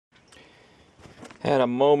Had a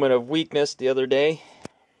moment of weakness the other day,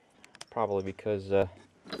 probably because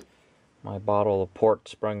my bottle of port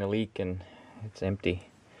sprung a leak and it's empty.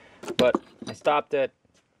 But I stopped at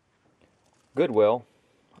Goodwill,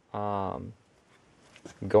 going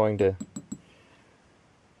to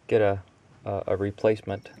get a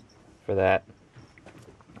replacement for that.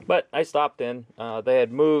 But I stopped in. They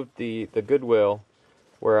had moved the Goodwill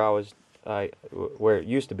where where it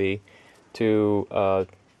used to be to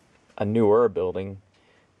a newer building,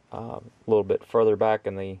 a little bit further back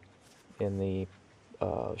in the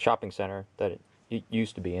shopping center that it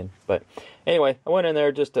used to be in. But anyway, I went in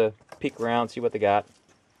there just to peek around, see what they got,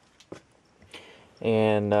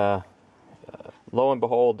 and lo and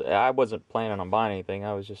behold, I wasn't planning on buying anything.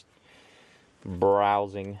 I was just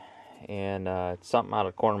browsing, and something out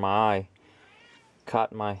of the corner of my eye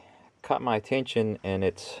caught my attention, and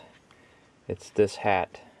it's this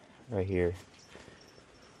hat right here.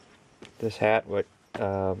 This hat, what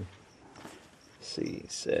see,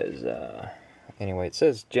 says anyway, it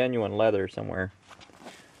says genuine leather somewhere.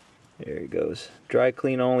 There it goes. Dry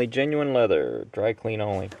clean only, genuine leather, dry clean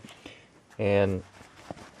only. And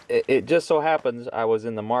it just so happens I was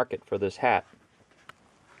in the market for this hat.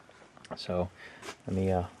 So let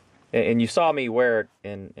me and you saw me wear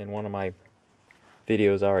it in one of my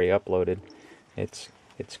videos I already uploaded. It's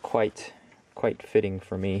quite fitting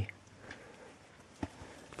for me.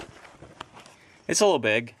 It's a little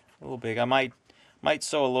big, I might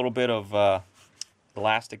sew a little bit of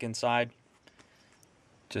elastic inside,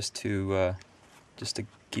 just to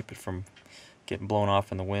keep it from getting blown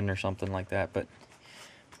off in the wind or something like that. But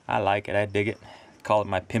I like it. I dig it. Call it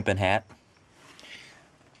my pimpin' hat.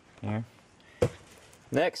 Here.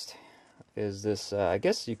 Next is this. I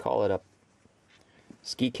guess you call it a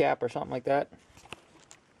ski cap or something like that.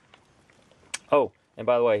 Oh, and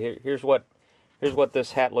by the way, here's what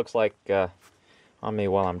this hat looks like on me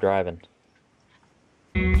while I'm driving.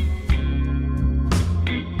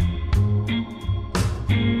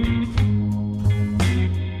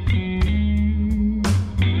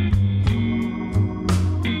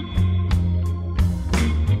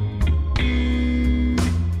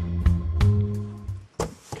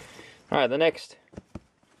 Alright, the next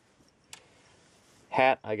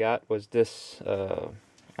hat I got was this, I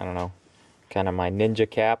don't know, kind of my ninja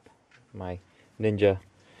cap, my ninja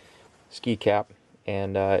ski cap.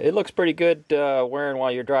 And it looks pretty good wearing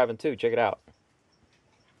while you're driving too. Check it out.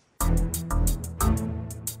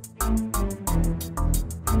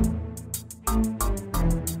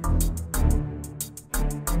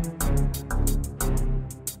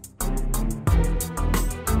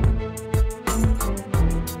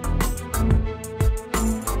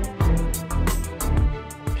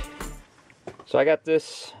 So I got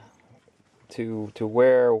this to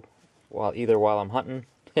wear while I'm hunting.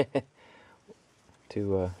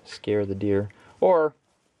 To scare the deer, or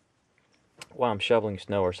while I'm shoveling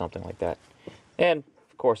snow or something like that, and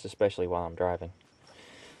of course especially while I'm driving.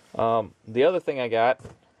 The other thing I got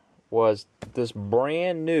was this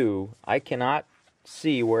brand new, I cannot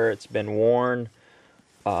see where it's been worn.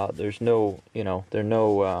 There's no, there are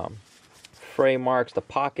no fray marks. The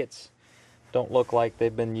pockets don't look like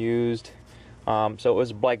they've been used. So it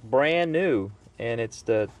was like brand new, and it's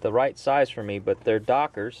the right size for me, but they're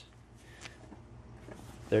Dockers.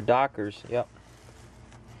 They're Dockers, yep.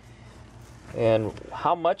 And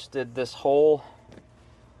how much did this whole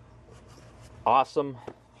awesome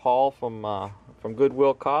haul from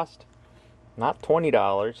Goodwill cost? Not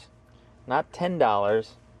 $20, not $10,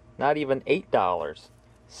 not even $8.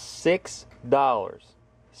 $6.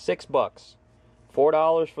 $6.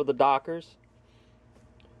 $4 for the Dockers.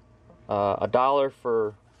 $1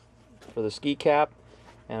 for the ski cap,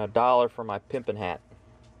 and $1 for my pimpin' hat.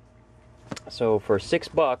 So for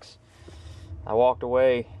 $6, I walked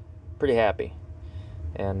away pretty happy.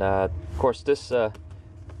 And of course, this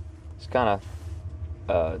kind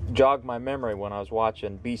of jogged my memory when I was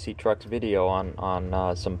watching BC Truck's video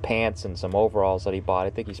on some pants and some overalls that he bought. I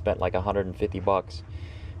think he spent like $150,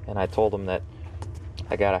 and I told him that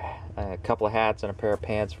I got a couple of hats and a pair of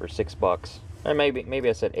pants for $6, or maybe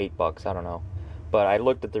I said $8. I don't know, but I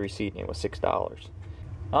looked at the receipt and it was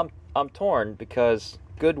 $6. I'm torn because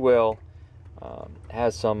Goodwill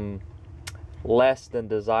has some less than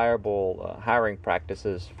desirable hiring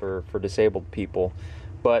practices for disabled people,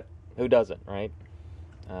 but who doesn't, right?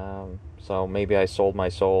 So maybe I sold my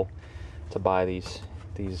soul to buy these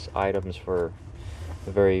items for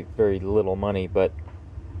very, very little money, but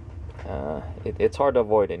it's hard to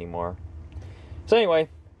avoid anymore. So anyway,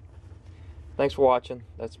 thanks for watching.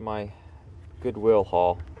 That's my Goodwill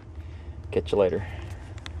haul. Catch you later.